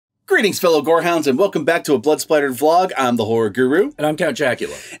Greetings, fellow gorehounds, and welcome back to a Blood Splattered vlog. I'm the Horror Guru. And I'm Count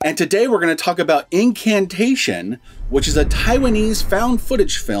Jackula. And today we're going to talk about Incantation, which is a Taiwanese found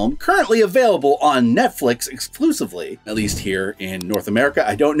footage film currently available on Netflix exclusively, at least here in North America.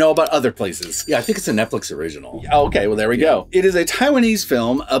 I don't know about other places. Yeah, I think it's a Netflix original. Oh, okay, well, there we go. It is a Taiwanese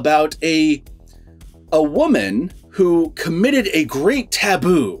film about a woman who committed a great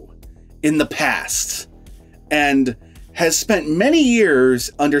taboo in the past and has spent many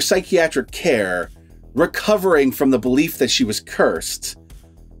years under psychiatric care recovering from the belief that she was cursed.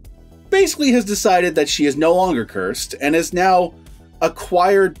 Basically has decided that she is no longer cursed and has now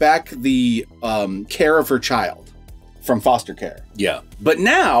acquired back the care of her child from foster care. Yeah. But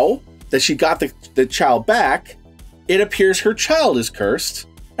now that she got the child back, it appears her child is cursed,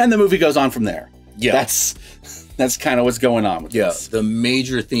 and the movie goes on from there. Yeah. That's kind of what's going on with this. The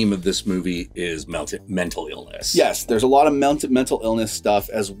major theme of this movie is mental illness. Yes, there's a lot of mental illness stuff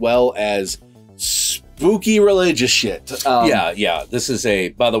as well as spooky religious shit. Yeah. This is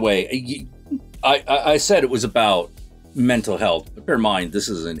by the way, I said it was about mental health, but bear in mind, this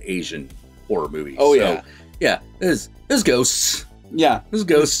is an Asian horror movie. Oh, so, yeah. There's ghosts. Yeah. There's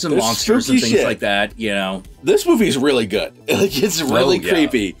ghosts and monsters and things like that, you know. This movie is really good. Like, it's really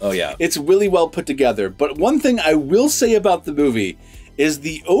creepy. Oh, yeah. It's really well put together. But one thing I will say about the movie is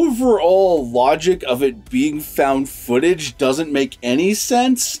the overall logic of it being found footage doesn't make any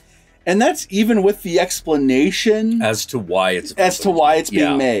sense. And that's even with the explanation as to why it's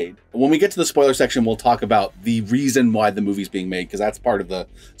being made. When we get to the spoiler section, we'll talk about the reason why the movie's being made, because that's part of the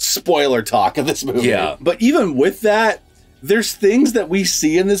spoiler talk of this movie. Yeah. But even with that, there's things that we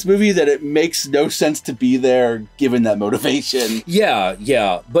see in this movie that it makes no sense to be there given that motivation.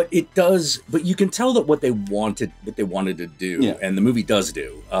 Yeah. But it does, but you can tell that what they wanted to do, and the movie does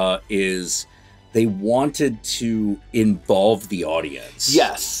do, is they wanted to involve the audience.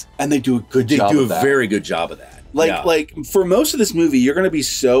 Yes. And they do a good job of that. They do a very good job of that. Like for most of this movie, you're going to be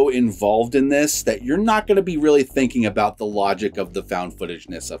so involved in this that you're not going to be really thinking about the logic of the found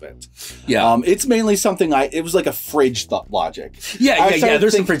footageness of it. Yeah. It's mainly something it was like a fridge thought logic. Yeah.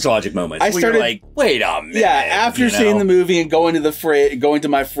 There's some fridge logic moments where you're like, wait a minute. Yeah. After seeing the movie and going to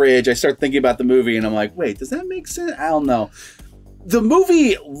my fridge, I start thinking about the movie and I'm like, wait, does that make sense? I don't know. The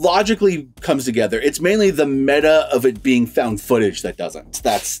movie logically comes together. It's mainly the meta of it being found footage that doesn't.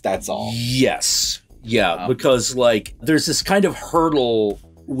 That's all. Yes. Yeah, because like there's this kind of hurdle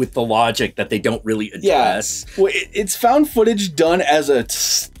with the logic that they don't really address. Yeah. Well, it's found footage done as a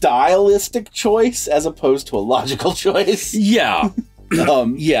stylistic choice as opposed to a logical choice. Yeah.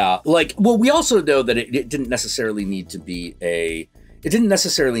 Yeah. Like, well, we also know that it didn't necessarily need to be a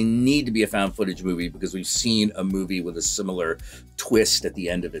found footage movie because we've seen a movie with a similar twist at the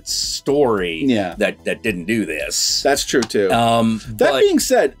end of its story that didn't do this. That's true too. That being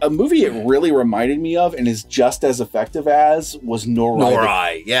said, a movie it really reminded me of and is just as effective as was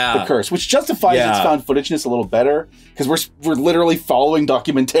Norai, the Curse, which justifies its found footageness a little better because we're literally following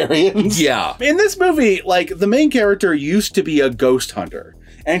documentarians. Yeah. In this movie, like the main character used to be a ghost hunter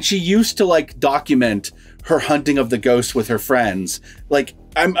and she used to like document her hunting of the ghost with her friends. Like,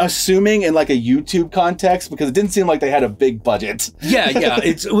 I'm assuming in like a YouTube context because it didn't seem like they had a big budget. Yeah.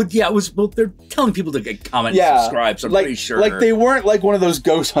 It was. Well, they're telling people to comment and subscribe. So I'm pretty sure. Like they weren't like one of those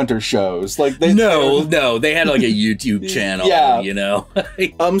ghost hunter shows. Like they they had like a YouTube channel. You know.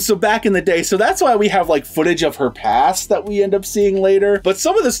 So back in the day, so that's why we have like footage of her past that we end up seeing later. But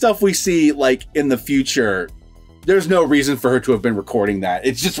some of the stuff we see like in the future, there's no reason for her to have been recording that.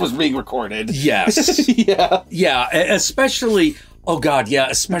 It just was being recorded. Yes. Yeah. Especially, oh God, yeah.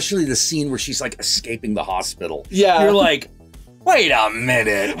 Especially the scene where she's like escaping the hospital. Yeah. You're like, wait a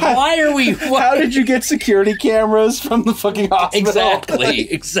minute. Why are we? How did you get security cameras from the fucking hospital?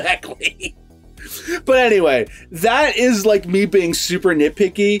 Exactly. But anyway, that is like me being super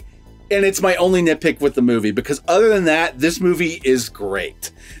nitpicky. And it's my only nitpick with the movie because other than that, this movie is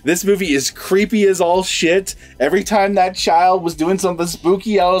great. This movie is creepy as all shit. Every time that child was doing something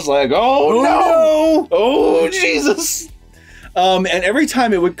spooky, I was like, oh no! Oh, Jesus! And every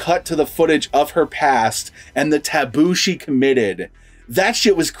time it would cut to the footage of her past and the taboo she committed, that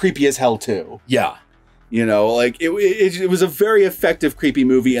shit was creepy as hell too. Yeah. You know, like it was a very effective creepy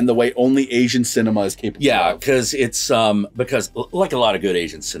movie in the way only Asian cinema is capable of. Yeah, because it's because like a lot of good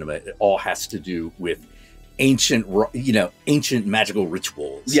Asian cinema, it all has to do with ancient magical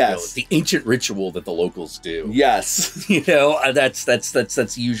rituals. Yes, the ancient ritual that the locals do. Yes,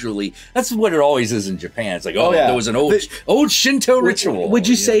 that's usually what it always is in Japan. It's like there was an old Shinto ritual. Would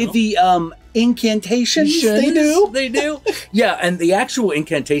you say the incantations they do? They do. Yeah, and the actual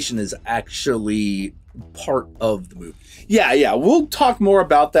incantation is actually part of the movie. Yeah. We'll talk more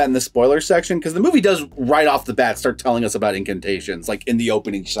about that in the spoiler section, because the movie does right off the bat start telling us about incantations, like in the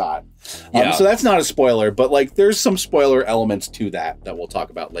opening shot. So that's not a spoiler, but like there's some spoiler elements to that we'll talk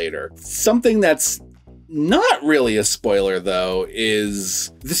about later. Something that's not really a spoiler, though,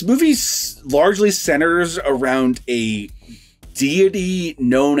 is this movie largely centers around a deity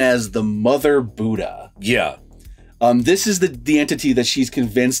known as the Mother Buddha. Yeah. This is the entity that she's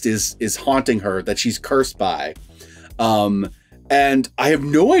convinced is haunting her, that she's cursed by. And I have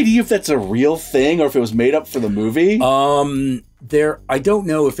no idea if that's a real thing or if it was made up for the movie. I don't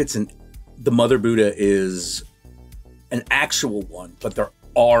know if the Mother Buddha is an actual one, but there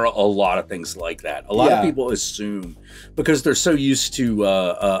are a lot of things like that. A lot of people assume, because they're so used to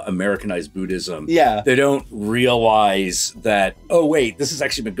Americanized Buddhism, they don't realize that, oh wait, this has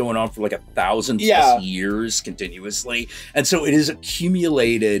actually been going on for like 1,000 plus years continuously. And so it has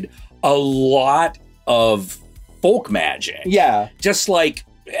accumulated a lot of folk magic. Yeah. Just like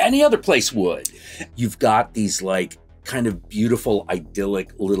any other place would. You've got these like kind of beautiful,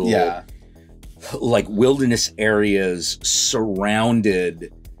 idyllic little like wilderness areas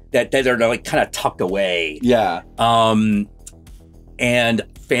surrounded that are like kind of tucked away. Yeah. And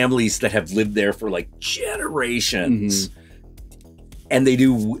families that have lived there for like generations.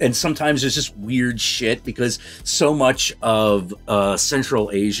 And sometimes there's just weird shit, because so much of Central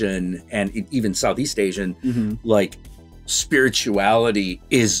Asian and even Southeast Asian like spirituality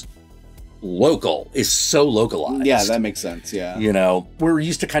is so localized. Yeah, that makes sense. Yeah. You know, we're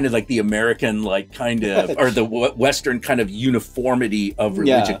used to kind of like the American, like kind of, or the Western kind of uniformity of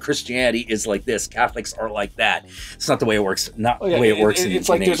religion. Christianity is like this. Catholics are like that. It's not the way it works. Not the way it works in It's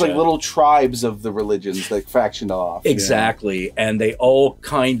like there's like little tribes of the religions like factioned off. Exactly. Yeah. And they all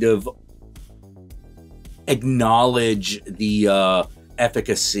kind of acknowledge the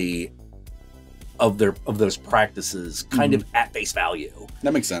efficacy of those practices kind of at face value.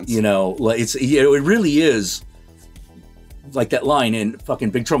 That makes sense. You know, like it really is like that line in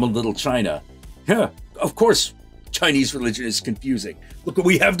fucking Big Trouble in Little China. Yeah, of course, Chinese religion is confusing. Look what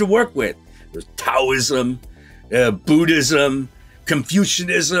we have to work with. There's Taoism, Buddhism,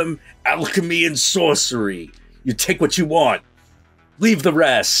 Confucianism, alchemy, and sorcery. You take what you want, leave the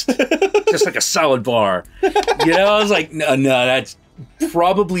rest. Just like a salad bar. You know, I was like, no, that's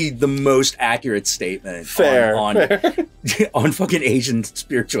probably the most accurate statement on fucking Asian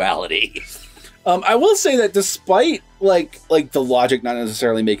spirituality. I will say that despite like the logic not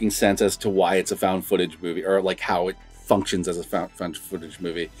necessarily making sense as to why it's a found footage movie, or like how it functions as a found footage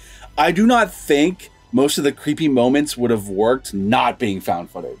movie, I do not think most of the creepy moments would have worked not being found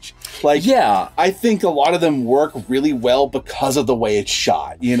footage. Like, yeah, I think a lot of them work really well because of the way it's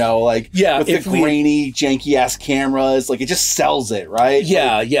shot, you know, like with the grainy, janky ass cameras, like it just sells it, right?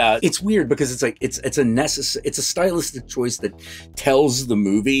 Yeah, yeah. It's weird because it's like, it's a stylistic choice that tells the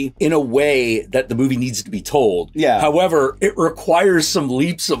movie in a way that the movie needs to be told. Yeah. However, it requires some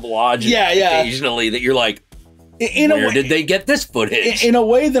leaps of logic occasionally that you're like, where did they get this footage? In a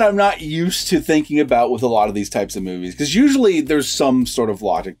way that I'm not used to thinking about with a lot of these types of movies. Because usually there's some sort of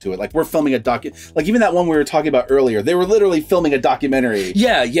logic to it. Like we're filming like even that one we were talking about earlier, they were literally filming a documentary.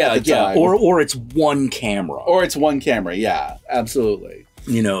 Yeah. Or it's one camera. Yeah, absolutely.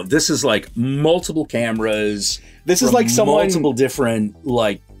 You know, this is like multiple cameras. This is like multiple different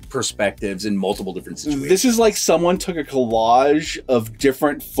like perspectives in multiple different situations. This is like someone took a collage of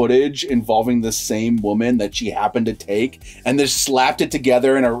different footage involving the same woman that she happened to take and just slapped it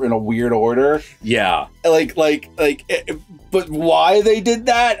together in a weird order. Yeah. But why they did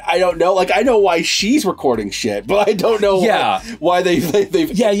that, I don't know. Like, I know why she's recording shit, but I don't know why they've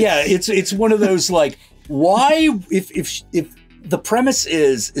It's one of those like, why if the premise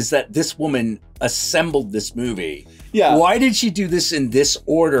is that this woman assembled this movie. Yeah. Why did she do this in this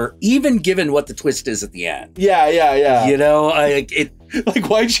order, even given what the twist is at the end? Yeah. You know, like,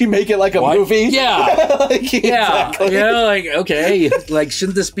 why'd she make it like a movie? Yeah. Exactly. You know, like, okay, like,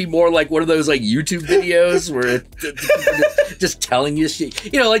 shouldn't this be more like one of those, like, YouTube videos where it's just telling you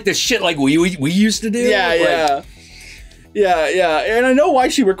shit? You know, like the shit like we used to do? Yeah. And I know why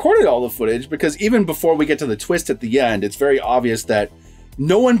she recorded all the footage, because even before we get to the twist at the end, it's very obvious that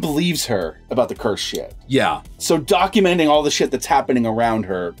no one believes her about the curse shit. Yeah. So documenting all the shit that's happening around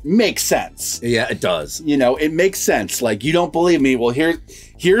her makes sense. Yeah, it does. You know, it makes sense. Like, you don't believe me. Well,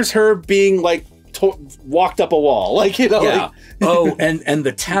 here's her being like walked up a wall. Like, you know. Yeah. Like, and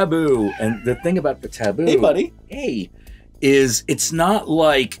the taboo, and the thing about the taboo. Hey, buddy. Hey, is it's not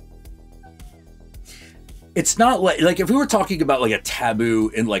like if we were talking about like a taboo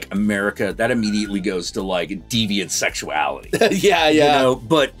in like America, that immediately goes to like deviant sexuality. Yeah. You know,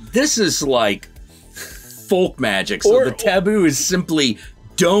 but this is like folk magic. So the taboo is simply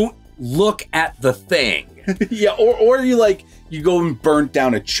don't look at the thing. Yeah, or you go and burnt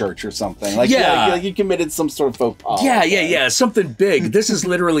down a church or something. Like, like you committed some sort of faux pas. Yeah, something big. This is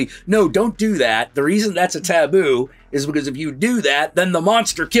literally, no, don't do that. The reason that's a taboo is because if you do that, then the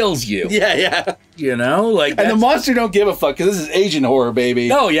monster kills you. Yeah. You know? Like, and the monster don't give a fuck, because this is Asian horror,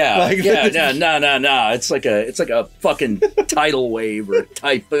 baby. Oh, yeah. Like, No. It's like a fucking tidal wave or a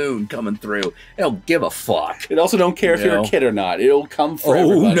typhoon coming through. They don't give a fuck. It also don't care if you're a kid or not. It'll come for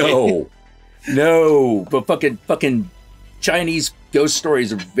everybody. No. But fucking Chinese ghost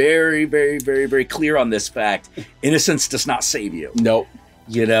stories are very, very, very, very clear on this fact. Innocence does not save you. Nope.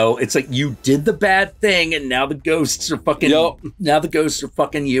 You know, it's like you did the bad thing, and now the ghosts are fucking. Now the ghosts are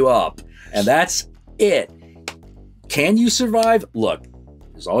fucking you up, and that's it. Can you survive? Look,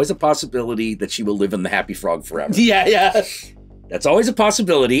 there's always a possibility that she will live in the Happy Frog forever. Yeah. That's always a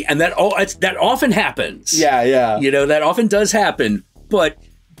possibility, and that often happens. Yeah. You know, that often does happen, but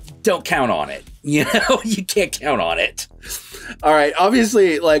don't count on it. You know, you can't count on it. All right,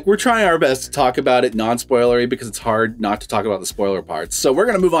 obviously, like, we're trying our best to talk about it non-spoilery because it's hard not to talk about the spoiler parts. So we're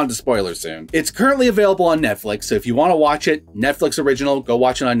going to move on to spoilers soon. It's currently available on Netflix, so if you want to watch it, Netflix original, go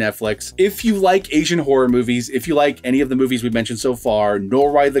watch it on Netflix. If you like Asian horror movies, if you like any of the movies we've mentioned so far,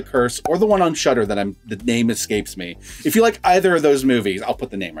 Norway the Curse, or the one on Shudder the name escapes me. If you like either of those movies, I'll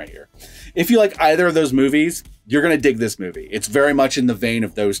put the name right here. If you like either of those movies, you're going to dig this movie. It's very much in the vein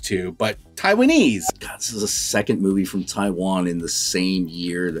of those two, but Taiwanese. God, this is the second movie from Taiwan in the same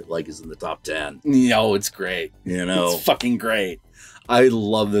year that, like, is in the top 10. No, it's great. You know? It's fucking great. I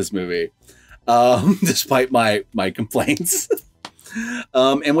love this movie, despite my complaints.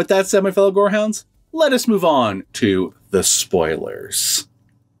 And with that said, my fellow Gorehounds, let us move on to the spoilers.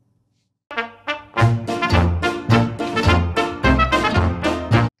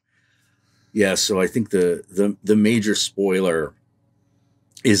 Yeah, so I think the major spoiler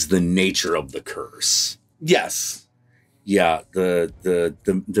is the nature of the curse. Yes. Yeah,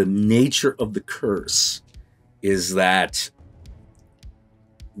 the nature of the curse is that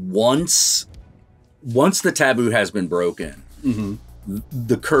once the taboo has been broken,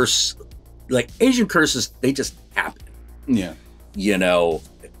 the curse, like Asian curses, they just happen. Yeah. You know,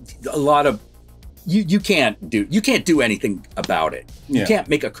 a lot of you can't do anything about it. You can't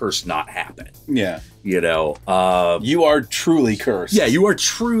make a curse not happen. Yeah. You know, you are truly cursed. Yeah, you are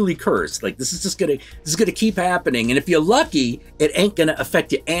truly cursed. Like, this is gonna keep happening, and if you're lucky, it ain't gonna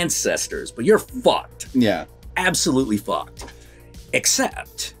affect your ancestors, but you're fucked. Yeah. Absolutely fucked.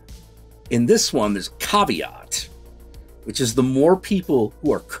 Except in this one, there's a caveat, which is the more people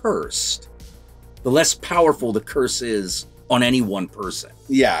who are cursed, the less powerful the curse is on any one person.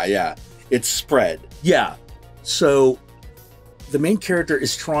 Yeah. It's spread. Yeah. So the main character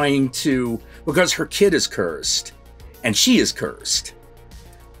is trying to, because her kid is cursed and she is cursed,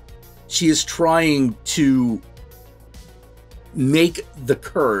 she is trying to make the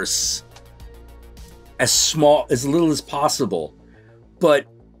curse as little as possible. But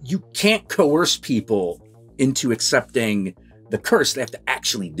you can't coerce people into accepting the curse. They have to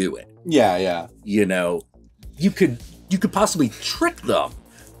actually do it. Yeah. You know, you could possibly trick them,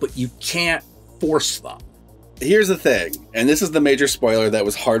 but you can't force them. Here's the thing, and this is the major spoiler that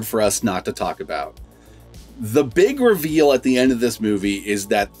was hard for us not to talk about. The big reveal at the end of this movie is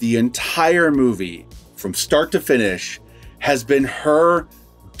that the entire movie, from start to finish, has been her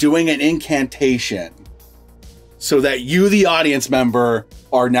doing an incantation so that you, the audience member,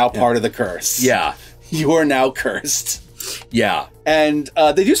 are now part of the curse. Yeah. You are now cursed. Yeah. And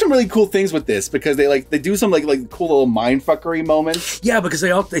they do some really cool things with this, because they do some like cool little mindfuckery moments. Yeah, because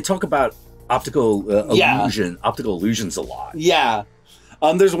they talk about optical illusions a lot. Yeah.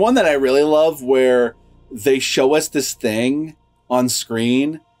 There's one that I really love where they show us this thing on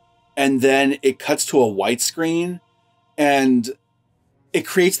screen, and then it cuts to a white screen, and it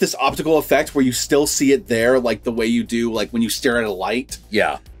creates this optical effect where you still see it there, like the way you do like when you stare at a light.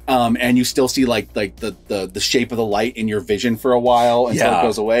 Yeah. And you still see like the shape of the light in your vision for a while until it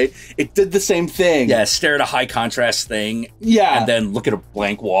goes away. It did the same thing. Yeah, stare at a high contrast thing. Yeah. And then look at a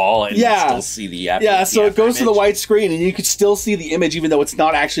blank wall and you still see the so it goes to the white screen and you could still see the image even though it's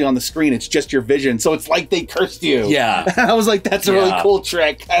not actually on the screen. It's just your vision. So it's like they cursed you. Yeah. I was like, that's a really cool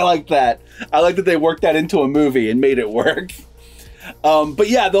trick. I like that. I like that they worked that into a movie and made it work. But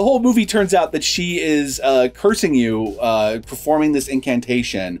yeah, the whole movie turns out that she is cursing you, performing this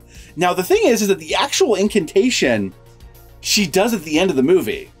incantation. Now, the thing is that the actual incantation she does at the end of the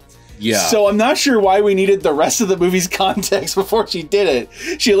movie. Yeah. So I'm not sure why we needed the rest of the movie's context before she did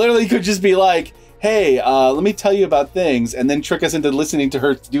it. She literally could just be like, hey, let me tell you about things, and then trick us into listening to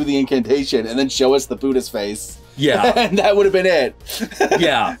her do the incantation, and then show us the Buddha's face. Yeah. And that would have been it.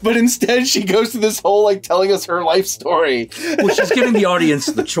 Yeah. But instead, she goes through this whole, like, telling us her life story. Well, she's giving the audience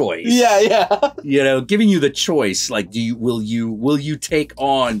the choice. Yeah. You know, giving you the choice. Like, will you take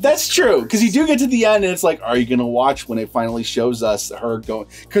on? That's true, because you do get to the end, and it's like, are you going to watch when it finally shows us her going?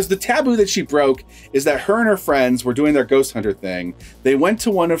 Because the taboo that she broke is that her and her friends were doing their ghost hunter thing. They went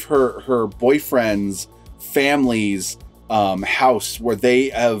to one of her boyfriend's family's house where they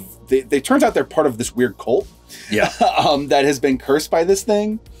turns out they're part of this weird cult. Yeah. That has been cursed by this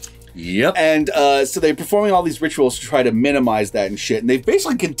thing. Yep. And so they're performing all these rituals to try to minimize that and shit. And they've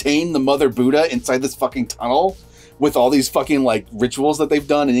basically contained the Mother Buddha inside this fucking tunnel with all these fucking, like, rituals that they've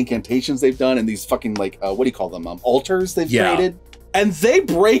done and incantations they've done and these fucking, like, what do you call them? Altars they've created. And they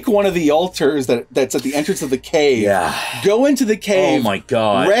break one of the altars that's at the entrance of the cave. Yeah. Go into the cave. Oh my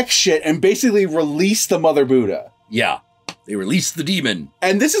God. Wreck shit and basically release the Mother Buddha. Yeah. They released the demon.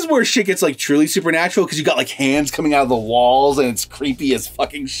 And this is where shit gets, like, truly supernatural, because you got, like, hands coming out of the walls, and it's creepy as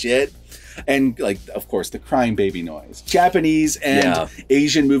fucking shit. And, like, of course, the crying baby noise. Japanese and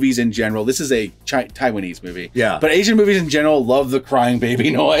Asian movies in general. This is a Taiwanese movie. Yeah. But Asian movies in general love the crying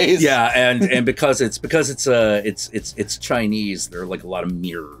baby noise. Yeah, and because it's Chinese, there are, like, a lot of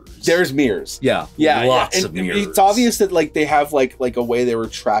mirrors. There's mirrors. Yeah. Lots of mirrors. It's obvious that, like, they have like a way they were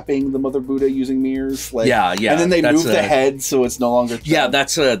trapping the Mother Buddha using mirrors. Like, yeah. And then they move the head so it's no longer. Yeah,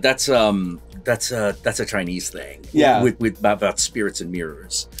 that's a Chinese thing. Yeah. With about spirits and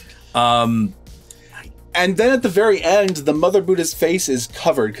mirrors. And then at the very end, the Mother Buddha's face is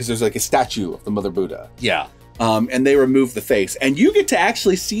covered because there's like a statue of the Mother Buddha. Yeah. And they remove the face, and you get to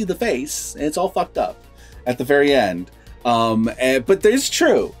actually see the face, and it's all fucked up at the very end. But it's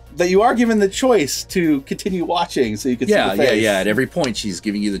true that you are given the choice to continue watching, so you can see the face. Yeah. At every point, she's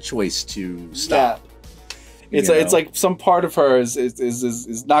giving you the choice to stop. Yeah. It's like some part of her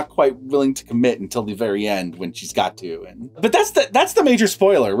is not quite willing to commit until the very end when she's got to. But that's the major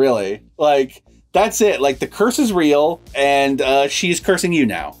spoiler, really. Like, that's it. Like, the curse is real, and she's cursing you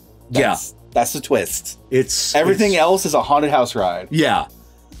now. That's the twist. Everything else is a haunted house ride. Yeah.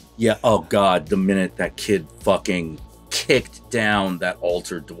 Yeah. Oh God, the minute that kid fucking kicked down that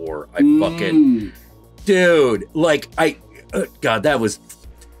altar door, dude, like, God, this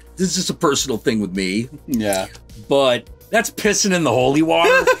is just a personal thing with me. Yeah. But that's pissing in the holy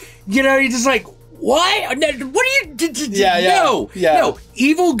water. You know, you're just like, what? What are you? No.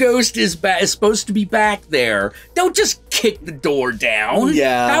 Evil Ghost is supposed to be back there. Don't just kick the door down.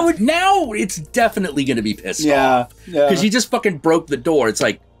 Yeah. Now it's definitely going to be pissed off. Yeah. Because you just fucking broke the door. It's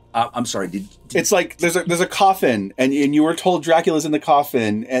like, I'm sorry. It's like there's a coffin, and you were told Dracula's in the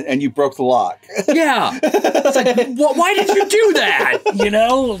coffin, and you broke the lock. Yeah. It's like, why did you do that? You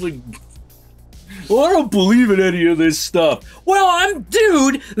know? Like, well, I don't believe in any of this stuff. Well,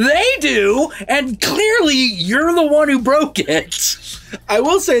 dude, they do, and clearly you're the one who broke it. I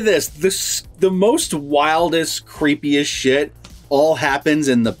will say this: the most wildest, creepiest shit all happens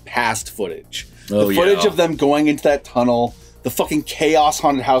in the past footage. The footage of them going into that tunnel. The fucking chaos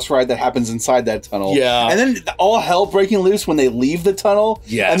haunted house ride that happens inside that tunnel. Yeah. And then all hell breaking loose when they leave the tunnel.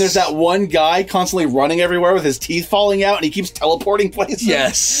 Yes. And there's that one guy constantly running everywhere with his teeth falling out, and he keeps teleporting places.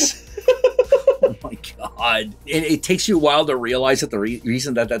 Yes. Oh my God. It takes you a while to realize that the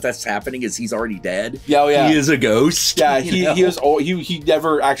reason that's happening is he's already dead. Yeah, yeah. He is a ghost. Yeah, he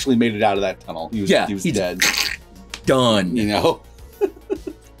never actually made it out of that tunnel. He was dead. Done. You know?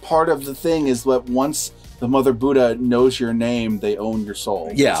 Part of the thing is that once the Mother Buddha knows your name, they own your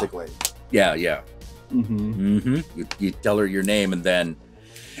soul, basically. Yeah. Mm-hmm. Mm-hmm. You tell her your name, and then...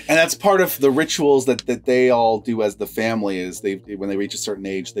 And that's part of the rituals that they all do as the family, is when they reach a certain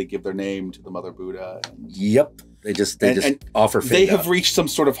age, they give their name to the Mother Buddha. Yep. They just offer faith. They have reached some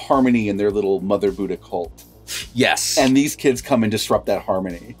sort of harmony in their little Mother Buddha cult. Yes. And these kids come and disrupt that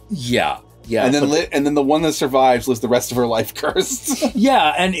harmony. Yeah. Yeah, and then the one that survives lives the rest of her life cursed.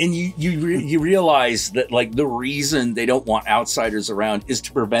 Yeah, and you realize that, like, the reason they don't want outsiders around is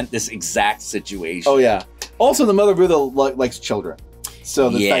to prevent this exact situation. Oh yeah. Also, the Mother Buddha likes children,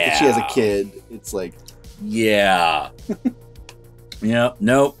 so the fact that she has a kid, it's like, yeah, yeah,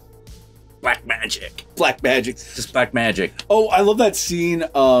 nope, black magic, just black magic. Oh, I love that scene.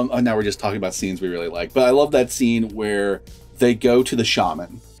 Now we're just talking about scenes we really like, but I love that scene where they go to the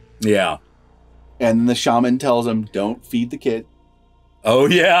shaman. Yeah. And the shaman tells him, "Don't feed the kid." Oh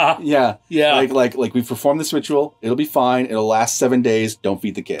yeah, yeah. Like we perform this ritual. It'll be fine. It'll last 7 days. Don't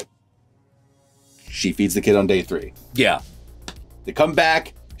feed the kid. She feeds the kid on day 3. Yeah. They come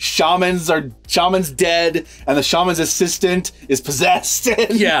back. shaman's dead, and the shaman's assistant is possessed.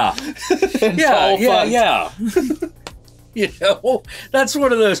 And, Yeah. and Yeah. You know, that's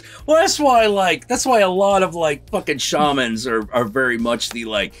one of those. Well, that's why a lot of like fucking shamans are very much the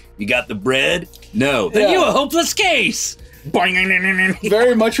like, you got the bread? No. Then you a hopeless case.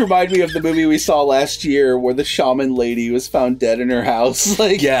 Very much remind me of the movie we saw last year where the shaman lady was found dead in her house.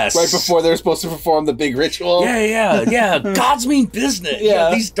 Like, yes. right before they were supposed to perform the big ritual. Yeah. Gods mean business.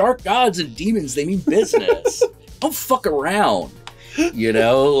 Yeah. These dark gods and demons, they mean business. Don't fuck around. You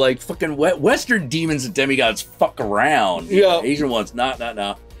know, like fucking Western demons and demigods fuck around. Yeah. Asian ones, no.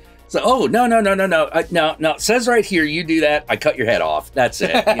 So, oh, no. No, it says right here, you do that, I cut your head off. That's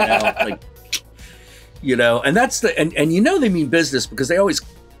it. You know, like, you know, and that's and you know they mean business because they always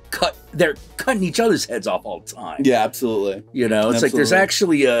they're cutting each other's heads off all the time. Yeah, absolutely. You know, it's like there's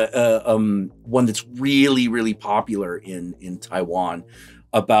actually a one that's really, really popular in Taiwan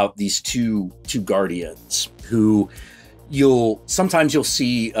about these two guardians who sometimes you'll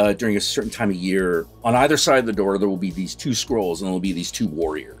see during a certain time of year on either side of the door, there will be these two scrolls and there'll be these two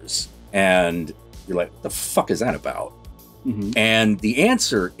warriors. And you're like, what the fuck is that about? Mm-hmm. And the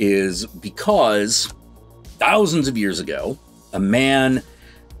answer is because thousands of years ago, a man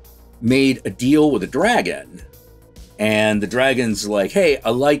made a deal with a dragon. And the dragon's like, hey,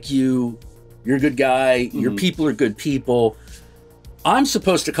 I like you. You're a good guy. Mm-hmm. Your people are good people. I'm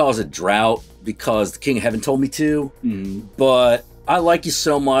supposed to cause a drought because the King of Heaven told me to, but I like you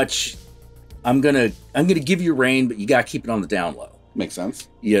so much, I'm gonna give you rain, but you gotta keep it on the down low. Makes sense.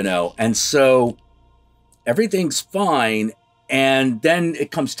 You know, and so everything's fine, and then it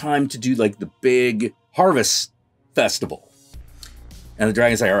comes time to do like the big harvest festival. And the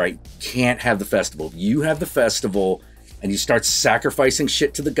dragon's like, all right, can't have the festival. You have the festival, and you start sacrificing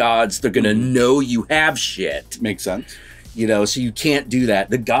shit to the gods, they're gonna know you have shit. Makes sense. You know, so you can't do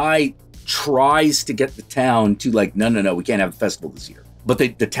that. The guy tries to get the town to like, no, we can't have a festival this year. But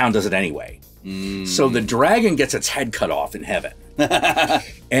the town does it anyway. So the dragon gets its head cut off in heaven.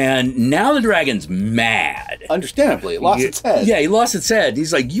 And now the dragon's mad. Understandably, it lost its head. Yeah, he lost its head.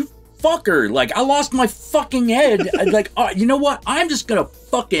 He's like, you fucker, like, I lost my fucking head. Like, you know what? I'm just gonna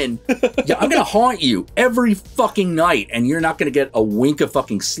fucking, I'm gonna haunt you every fucking night, and you're not gonna get a wink of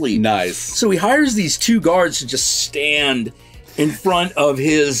fucking sleep. Nice. So he hires these two guards to just stand in front of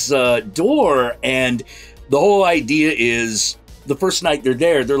his door, and the whole idea is the first night they're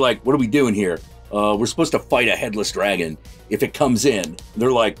there, they're like, what are we doing here? We're supposed to fight a headless dragon if it comes in.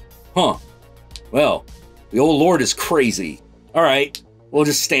 They're like, huh, well, the old lord is crazy. All right, we'll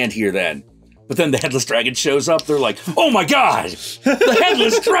just stand here then. But then the headless dragon shows up. They're like, oh my God, the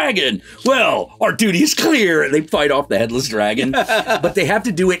headless dragon. Well, our duty is clear. And they fight off the headless dragon, but they have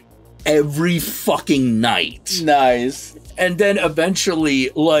to do it every fucking night. Nice. And then eventually,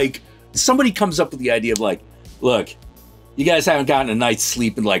 like, somebody comes up with the idea of like, look, you guys haven't gotten a night's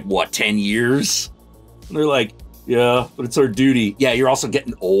sleep in like, what, 10 years? And they're like, yeah, but it's our duty. Yeah, you're also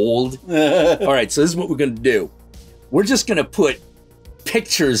getting old. All right, so this is what we're going to do. We're just going to put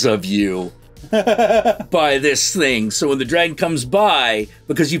pictures of you by this thing. So when the dragon comes by,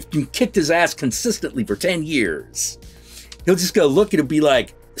 because you've kicked his ass consistently for 10 years, he'll just go look and be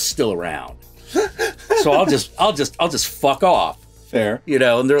like, still around. So I'll just fuck off. Fair. You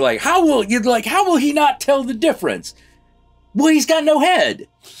know, and they're like, how will he not tell the difference? Well, he's got no head.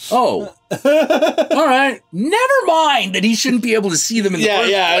 Oh. All right. Never mind that he shouldn't be able to see them in the first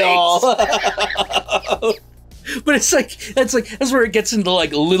place. At all. But it's like that's where it gets into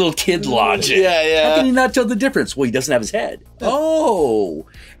like little kid logic. Yeah. How can he not tell the difference? Well, he doesn't have his head. Oh.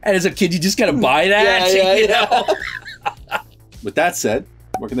 And as a kid, you just gotta buy that. Yeah. With that said,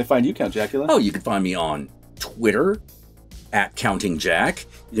 where can they find you, Count Jackula? Oh, you can find me on Twitter at Counting Jack.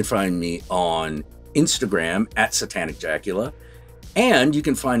 You can find me on Instagram at Satanic Jackula. And you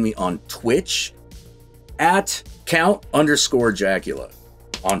can find me on Twitch at Count_Jackula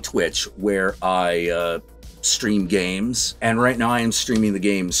on Twitch, where I stream games. And right now I am streaming the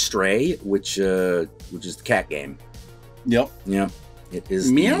game Stray, which is the cat game. Yep. Yeah. It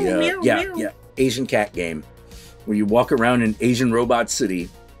is meow. Asian cat game where you walk around an Asian robot city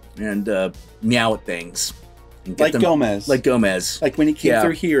and meow at things. Like Gomez. Like Gomez. Like when he came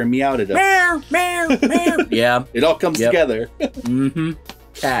through here and meowed at us. Meow, meow, meow. Yeah. It all comes together. Mm-hmm.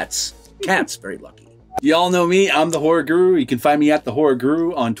 Cats. Very lucky. Y'all know me, I'm the Horror Guru. You can find me at the Horror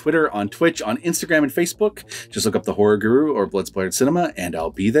Guru on Twitter, on Twitch, on Instagram, and Facebook. Just look up the Horror Guru or Blood Splattered Cinema, and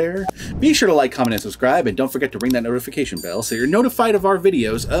I'll be there. Be sure to like, comment, and subscribe, and don't forget to ring that notification bell so you're notified of our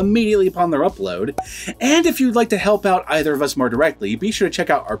videos immediately upon their upload. And if you'd like to help out either of us more directly, be sure to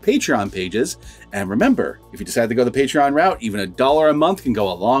check out our Patreon pages. And remember, if you decide to go the Patreon route, even $1 a month can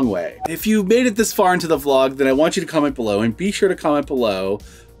go a long way. If you've made it this far into the vlog, then I want you to comment below, and be sure to comment below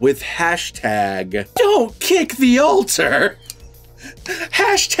with hashtag don't kick the altar.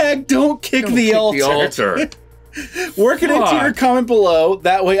 Hashtag don't kick the altar. Work it into your comment below.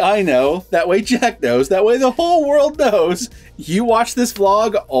 That way I know. That way Jack knows. That way the whole world knows you watch this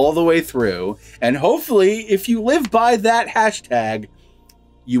vlog all the way through. And hopefully, if you live by that hashtag,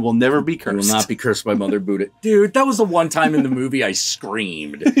 you will never be cursed. You will not be cursed by Mother Buddha. Dude, that was the one time in the movie I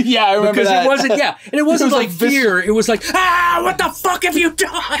screamed. Yeah, I remember that. Because it wasn't, and it wasn't like fear. It was like, what the fuck have you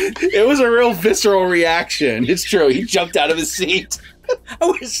done? It was a real visceral reaction. It's true. He jumped out of his seat. I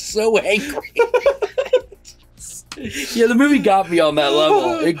was so angry. Yeah, the movie got me on that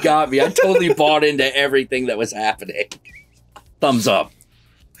level. It got me. I totally bought into everything that was happening. Thumbs up.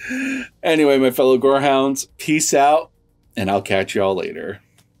 Anyway, my fellow gorehounds, peace out, and I'll catch y'all later.